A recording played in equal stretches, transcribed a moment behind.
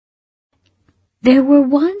There were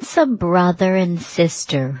once a brother and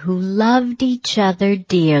sister who loved each other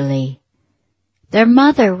dearly. Their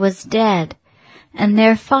mother was dead, and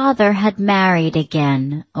their father had married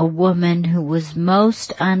again a woman who was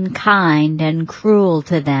most unkind and cruel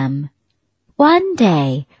to them. One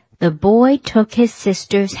day the boy took his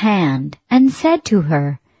sister's hand and said to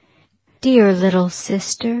her, "Dear little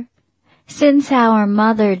sister, since our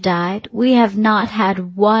mother died, we have not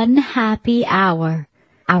had one happy hour.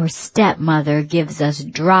 Our stepmother gives us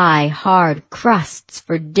dry, hard crusts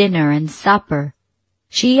for dinner and supper.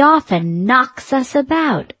 She often knocks us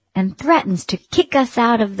about and threatens to kick us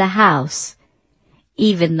out of the house.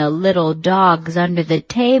 Even the little dogs under the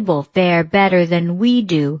table fare better than we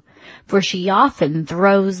do, for she often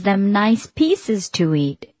throws them nice pieces to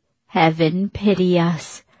eat. Heaven pity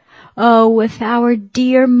us! Oh, if our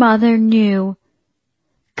dear mother knew!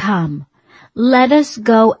 Come, let us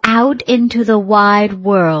go out into the wide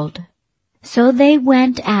world." So they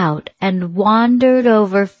went out and wandered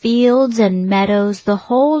over fields and meadows the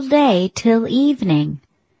whole day till evening.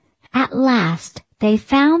 At last they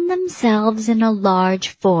found themselves in a large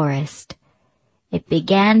forest. It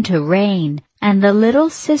began to rain, and the little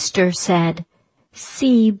sister said,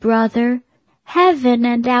 "See, brother, heaven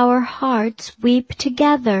and our hearts weep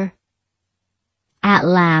together." At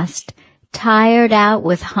last, tired out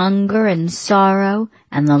with hunger and sorrow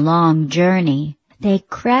and the long journey, they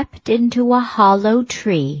crept into a hollow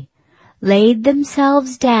tree, laid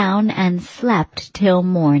themselves down and slept till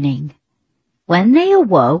morning. When they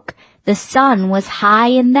awoke, the sun was high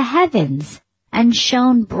in the heavens and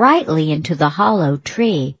shone brightly into the hollow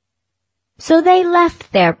tree. So they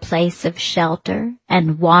left their place of shelter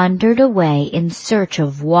and wandered away in search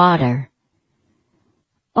of water.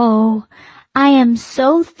 "Oh, I am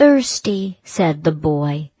so thirsty," said the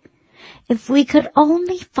boy. "If we could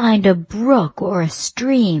only find a brook or a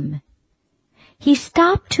stream." He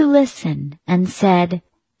stopped to listen and said,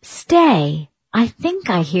 "Stay, I think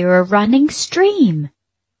I hear a running stream."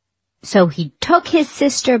 So he took his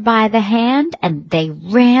sister by the hand, and they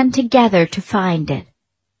ran together to find it.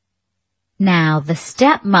 Now the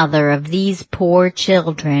stepmother of these poor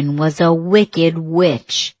children was a wicked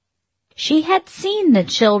witch. She had seen the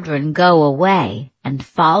children go away, and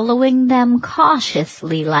following them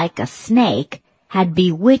cautiously like a snake, had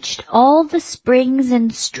bewitched all the springs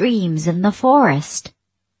and streams in the forest.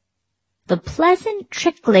 The pleasant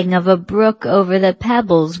trickling of a brook over the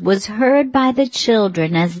pebbles was heard by the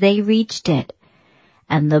children as they reached it,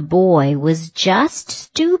 and the boy was just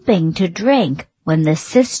stooping to drink when the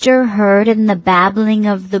sister heard in the babbling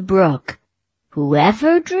of the brook,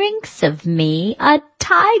 "Whoever drinks of me, a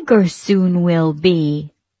tiger soon will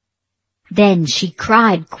be." Then she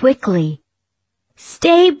cried quickly,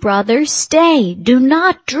 "Stay, brother, stay, do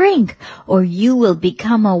not drink, or you will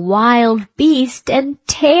become a wild beast and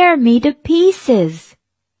tear me to pieces."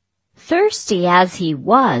 Thirsty as he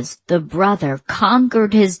was, the brother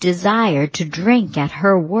conquered his desire to drink at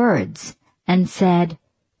her words, and said,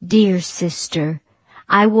 "Dear sister,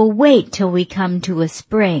 I will wait till we come to a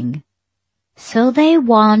spring." So they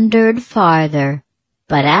wandered farther,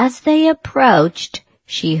 but as they approached,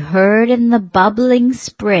 she heard in the bubbling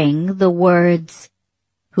spring the words,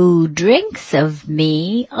 "Who drinks of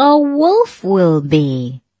me, a wolf will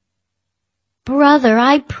be." "Brother,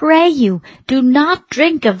 I pray you, do not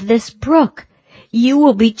drink of this brook. You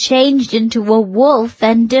will be changed into a wolf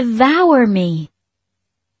and devour me."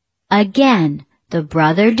 Again the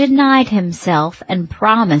brother denied himself and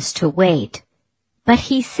promised to wait. But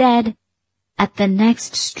he said, "At the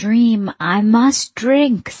next stream I must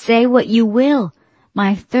drink, say what you will.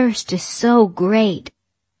 My thirst is so great."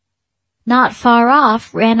 Not far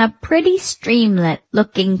off ran a pretty streamlet,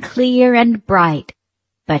 looking clear and bright.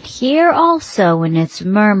 But here also in its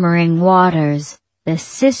murmuring waters, the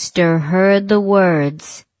sister heard the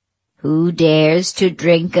words, "Who dares to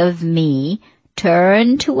drink of me,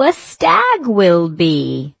 turn to a stag will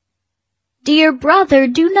be." "Dear brother,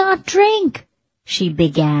 do not drink," she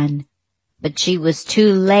began. But she was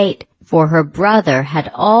too late, for her brother had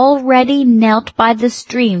already knelt by the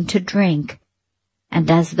stream to drink. And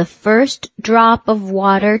as the first drop of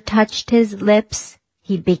water touched his lips,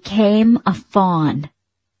 he became a fawn.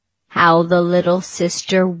 How the little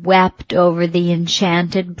sister wept over the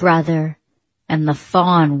enchanted brother, and the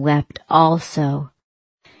fawn wept also.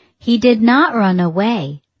 He did not run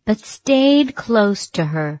away, but stayed close to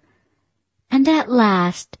her. And at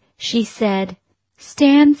last she said,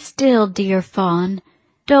 "Stand still, dear fawn.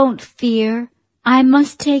 Don't fear. I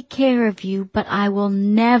must take care of you, but I will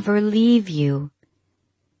never leave you."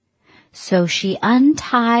 So she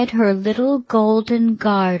untied her little golden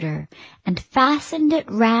garter and fastened it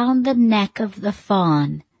round the neck of the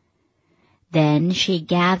fawn. Then she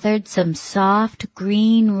gathered some soft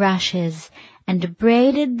green rushes and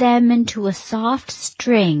braided them into a soft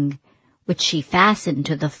string, which she fastened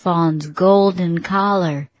to the fawn's golden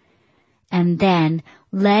collar, and then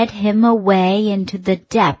led him away into the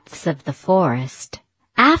depths of the forest.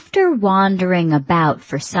 After wandering about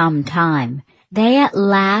for some time, they at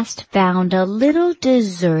last found a little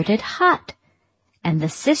deserted hut, and the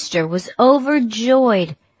sister was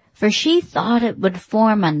overjoyed, for she thought it would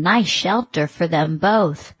form a nice shelter for them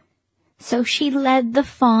both. So she led the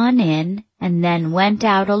fawn in, and then went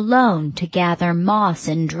out alone to gather moss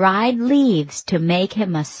and dried leaves to make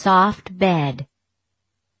him a soft bed.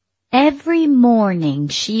 Every morning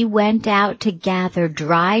she went out to gather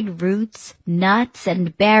dried roots, nuts,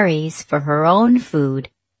 and berries for her own food,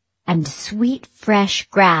 and sweet fresh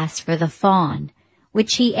grass for the fawn,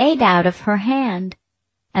 which he ate out of her hand,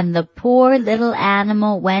 and the poor little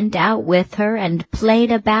animal went out with her and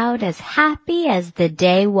played about as happy as the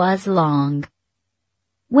day was long.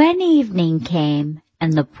 When evening came,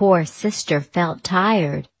 and the poor sister felt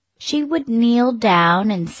tired, she would kneel down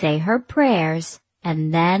and say her prayers,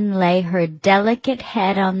 and then lay her delicate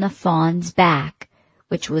head on the fawn's back,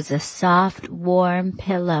 which was a soft, warm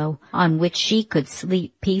pillow on which she could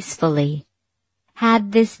sleep peacefully.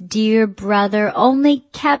 Had this dear brother only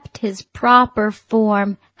kept his proper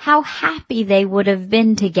form, how happy they would have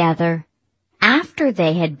been together. After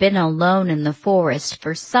they had been alone in the forest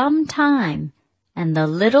for some time, and the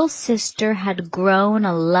little sister had grown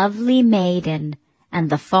a lovely maiden,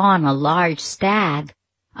 and the fawn a large stag,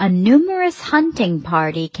 a numerous hunting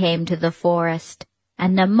party came to the forest,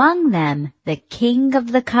 and among them the king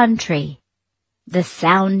of the country. The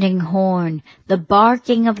sounding horn, the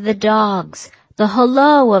barking of the dogs, the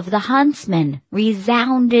halloo of the huntsmen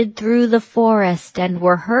resounded through the forest and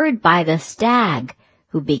were heard by the stag,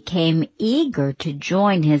 who became eager to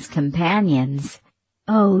join his companions.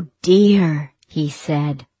 "Oh dear," he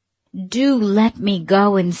said, "do let me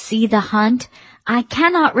go and see the hunt. I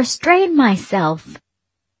cannot restrain myself."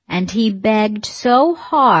 And he begged so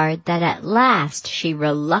hard that at last she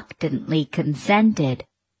reluctantly consented.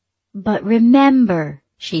 "But remember,"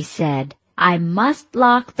 she said, "I must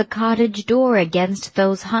lock the cottage door against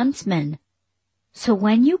those huntsmen. So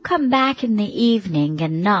when you come back in the evening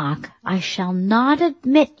and knock, I shall not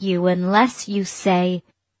admit you unless you say,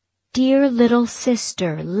 'Dear little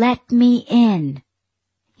sister, let me in.'"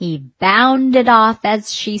 He bounded off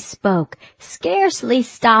as she spoke, scarcely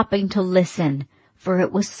stopping to listen, for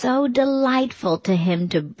it was so delightful to him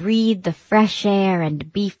to breathe the fresh air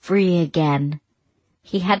and be free again.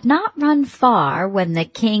 He had not run far when the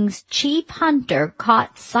king's chief hunter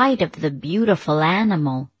caught sight of the beautiful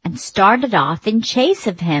animal and started off in chase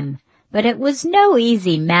of him, but it was no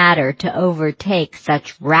easy matter to overtake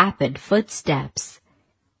such rapid footsteps.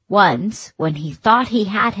 Once, when he thought he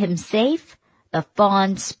had him safe, the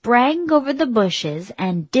fawn sprang over the bushes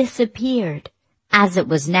and disappeared. As it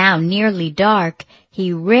was now nearly dark,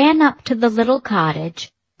 he ran up to the little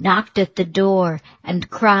cottage, knocked at the door, and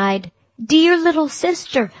cried, "Dear little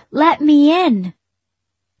sister, let me in."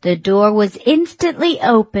 The door was instantly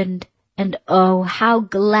opened, and oh, how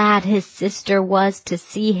glad his sister was to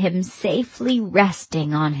see him safely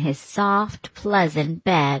resting on his soft, pleasant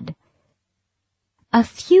bed. A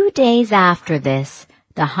few days after this,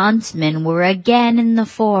 the huntsmen were again in the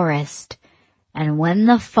forest, and when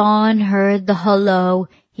the fawn heard the halloo,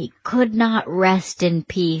 he could not rest in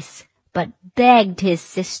peace, but begged his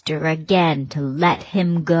sister again to let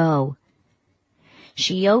him go.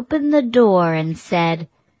 She opened the door and said,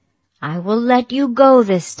 "I will let you go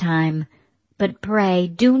this time, but pray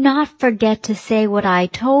do not forget to say what I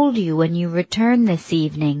told you when you return this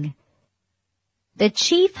evening." The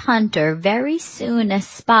chief hunter very soon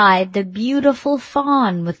espied the beautiful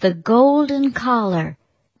fawn with the golden collar,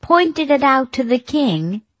 pointed it out to the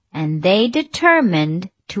king, and they determined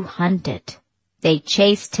to hunt it. They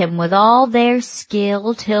chased him with all their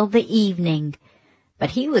skill till the evening,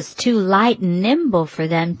 but he was too light and nimble for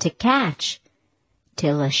them to catch,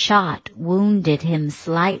 till a shot wounded him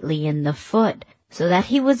slightly in the foot, so that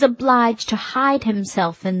he was obliged to hide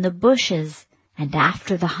himself in the bushes, and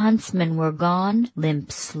after the huntsmen were gone,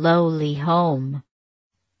 limp slowly home.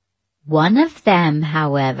 One of them,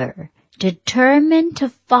 however, determined to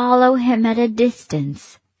follow him at a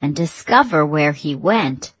distance and discover where he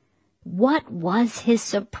went. What was his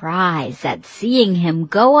surprise at seeing him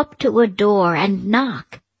go up to a door and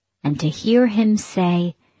knock, and to hear him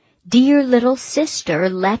say, "Dear little sister,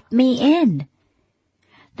 let me in."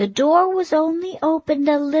 The door was only opened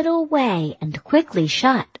a little way and quickly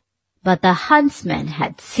shut, but the huntsman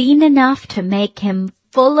had seen enough to make him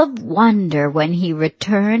full of wonder when he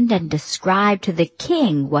returned and described to the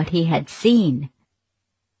king what he had seen.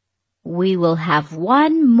 "We will have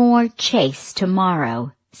one more chase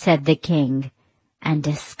tomorrow," said the king, "and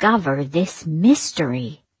discover this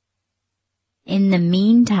mystery." In the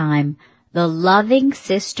meantime, the loving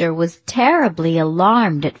sister was terribly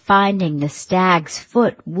alarmed at finding the stag's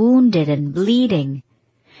foot wounded and bleeding.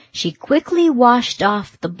 She quickly washed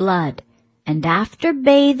off the blood, and after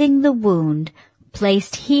bathing the wound,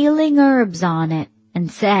 placed healing herbs on it,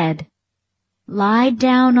 and said, "Lie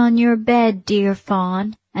down on your bed, dear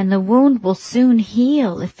fawn, and the wound will soon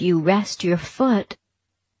heal if you rest your foot."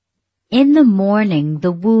 In the morning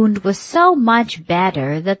the wound was so much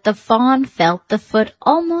better that the fawn felt the foot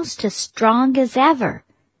almost as strong as ever,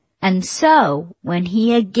 and so when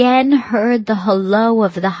he again heard the holloa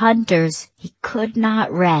of the hunters he could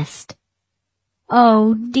not rest.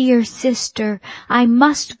 "Oh, dear sister, I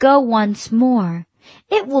must go once more.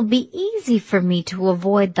 It will be easy for me to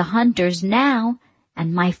avoid the hunters now,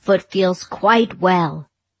 and my foot feels quite well.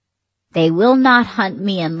 They will not hunt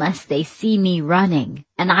me unless they see me running,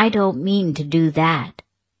 and I don't mean to do that."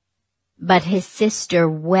 But his sister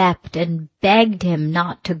wept and begged him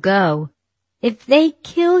not to go. "If they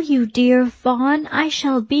kill you, dear fawn, I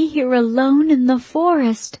shall be here alone in the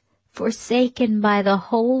forest, forsaken by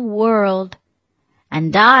the whole world."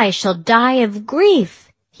 "And I shall die of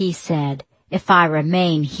grief," he said, "if I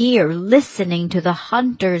remain here listening to the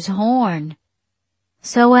hunter's horn."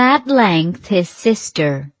 So at length his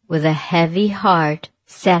sister, with a heavy heart,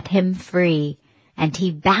 set him free, and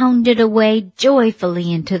he bounded away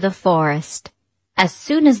joyfully into the forest. As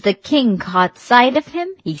soon as the king caught sight of him,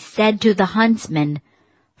 he said to the huntsman,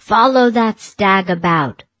 "Follow that stag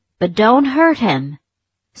about, but don't hurt him."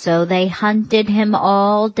 So they hunted him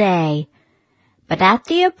all day. But at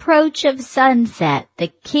the approach of sunset,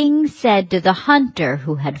 the king said to the hunter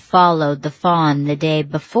who had followed the fawn the day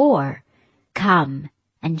before, "Come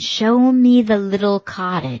and show me the little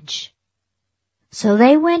cottage." So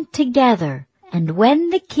they went together, and when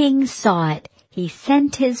the king saw it, he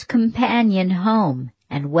sent his companion home,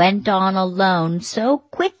 and went on alone so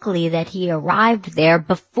quickly that he arrived there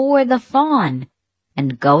before the fawn,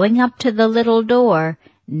 and going up to the little door,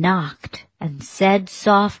 knocked and said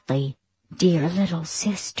softly, "Dear little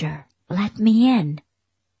sister, let me in."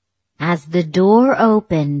 As the door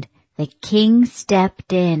opened, the king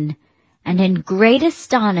stepped in, and in great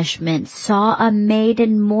astonishment saw a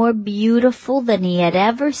maiden more beautiful than he had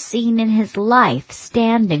ever seen in his life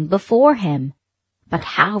standing before him. But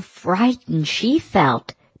how frightened she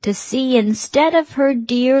felt to see instead of her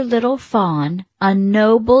dear little fawn a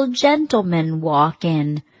noble gentleman walk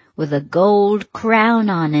in, with a gold crown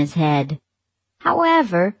on his head.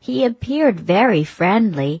 However, he appeared very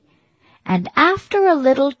friendly, and after a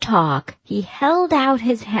little talk he held out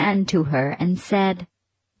his hand to her and said,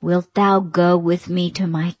 "Wilt thou go with me to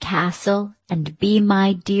my castle and be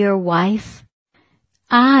my dear wife?"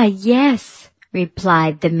 "Ah, yes,"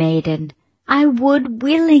 replied the maiden, "I would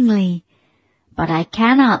willingly, but I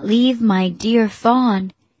cannot leave my dear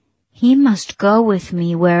fawn. He must go with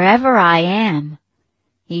me wherever I am."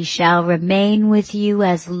 "He shall remain with you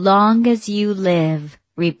as long as you live,"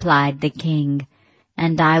 replied the king,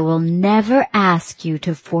 "and I will never ask you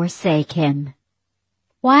to forsake him."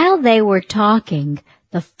 While they were talking,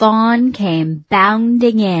 the fawn came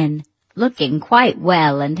bounding in, looking quite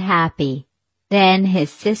well and happy. Then his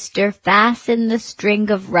sister fastened the string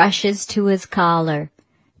of rushes to his collar,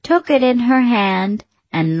 took it in her hand,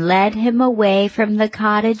 and led him away from the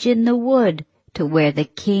cottage in the wood to where the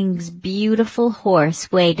king's beautiful horse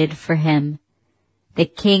waited for him. The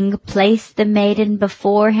king placed the maiden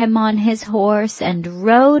before him on his horse and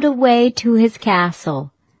rode away to his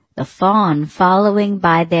castle, the fawn following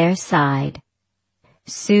by their side.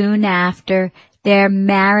 Soon after, their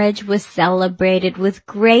marriage was celebrated with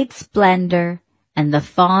great splendor, and the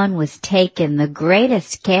fawn was taken the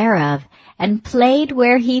greatest care of, and played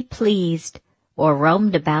where he pleased, or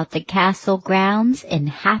roamed about the castle grounds in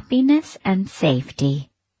happiness and safety.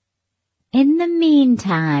 In the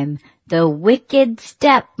meantime, the wicked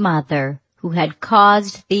stepmother, who had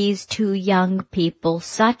caused these two young people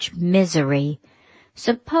such misery,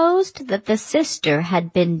 supposed that the sister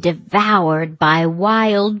had been devoured by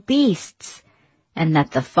wild beasts, and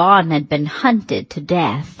that the fawn had been hunted to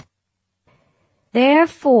death.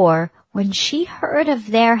 Therefore, when she heard of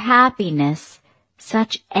their happiness,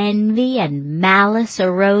 such envy and malice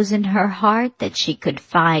arose in her heart that she could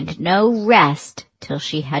find no rest till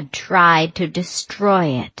she had tried to destroy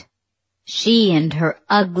it. She and her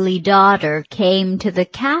ugly daughter came to the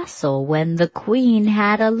castle when the queen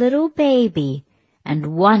had a little baby,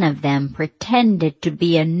 and one of them pretended to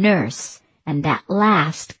be a nurse, and at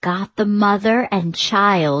last got the mother and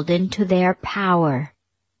child into their power.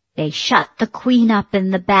 They shut the queen up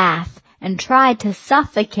in the bath and tried to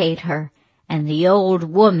suffocate her, and the old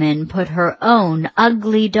woman put her own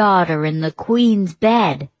ugly daughter in the queen's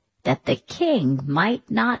bed, that the king might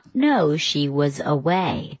not know she was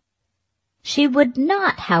away. She would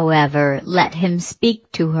not, however, let him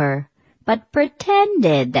speak to her, but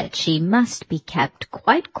pretended that she must be kept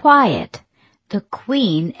quite quiet. The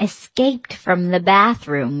queen escaped from the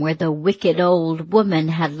bathroom where the wicked old woman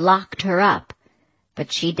had locked her up,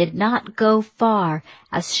 but she did not go far,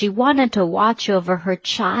 as she wanted to watch over her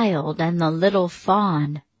child and the little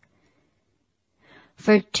fawn.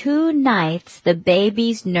 For 2 nights the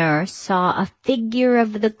baby's nurse saw a figure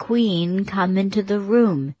of the queen come into the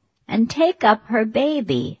room and take up her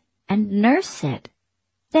baby and nurse it.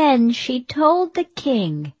 Then she told the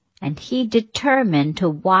king, and he determined to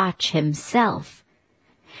watch himself.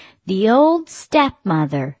 The old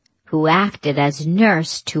stepmother, who acted as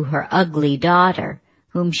nurse to her ugly daughter,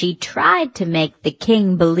 whom she tried to make the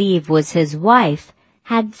king believe was his wife,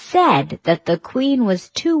 had said that the queen was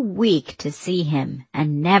too weak to see him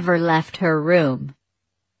and never left her room.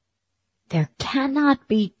 "There cannot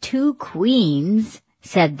be 2 queens,"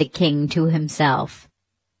 said the king to himself.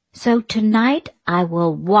 "So tonight I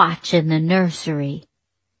will watch in the nursery."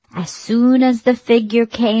 As soon as the figure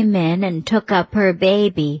came in and took up her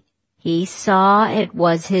baby, he saw it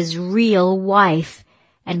was his real wife,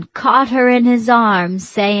 and caught her in his arms,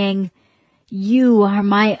 saying, "You are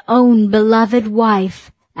my own beloved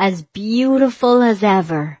wife, as beautiful as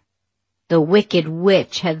ever." The wicked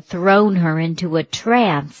witch had thrown her into a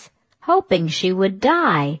trance, hoping she would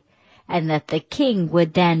die, and that the king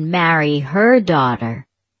would then marry her daughter.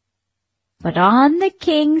 But on the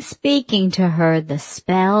king speaking to her, the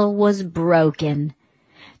spell was broken.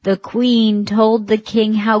 The queen told the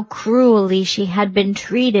king how cruelly she had been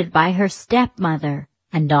treated by her stepmother,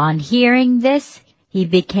 and on hearing this, he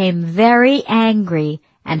became very angry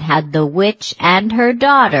and had the witch and her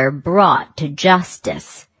daughter brought to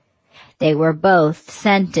justice. They were both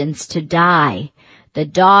sentenced to die, the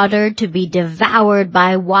daughter to be devoured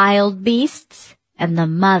by wild beasts, and the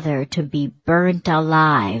mother to be burnt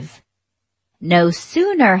alive. No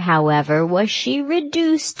sooner, however, was she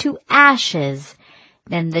reduced to ashes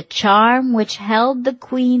than the charm which held the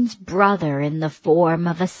queen's brother in the form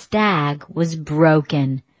of a stag was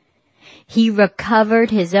broken. He recovered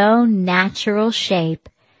his own natural shape,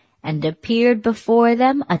 and appeared before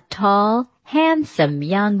them a tall, handsome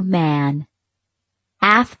young man.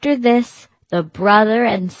 After this, the brother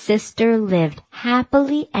and sister lived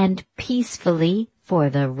happily and peacefully for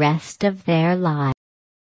the rest of their lives.